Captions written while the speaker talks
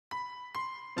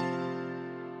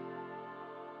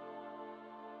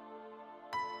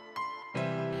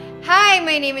Hi,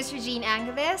 my name is Regine,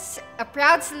 a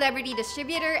proud celebrity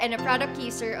distributor and a product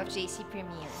user of JC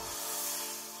Premier.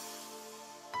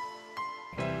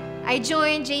 I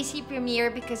joined JC Premier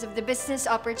because of the business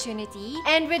opportunity,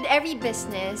 and with every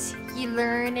business, you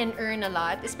learn and earn a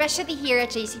lot, especially here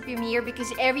at JC Premier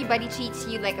because everybody treats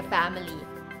you like a family.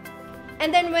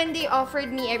 And then when they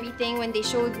offered me everything, when they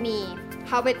showed me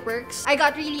how it works, I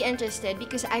got really interested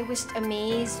because I was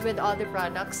amazed with all the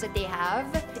products that they have.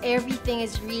 Everything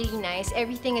is really nice,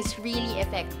 everything is really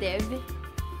effective.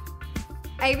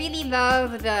 I really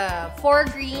love the 4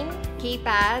 green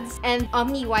K-pads and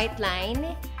Omniwhite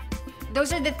line.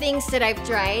 Those are the things that I've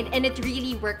tried and it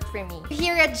really worked for me.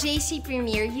 Here at JC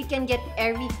Premier, you can get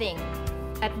everything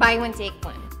at buy one take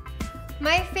one.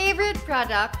 My favorite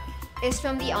product is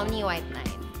from the Omniwhite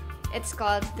line. It's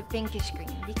called the Pinkish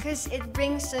cream because it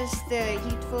brings us the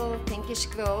youthful pinkish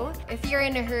glow. If you're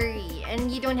in a hurry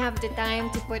and you don't have the time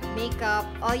to put makeup,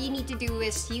 all you need to do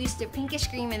is use the pinkish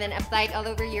cream and then apply it all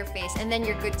over your face and then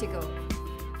you're good to go.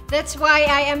 That's why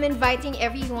I am inviting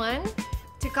everyone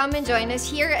to come and join us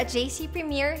here at JC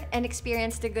Premier and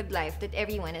experience the good life that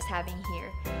everyone is having here.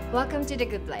 Welcome to the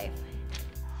good life.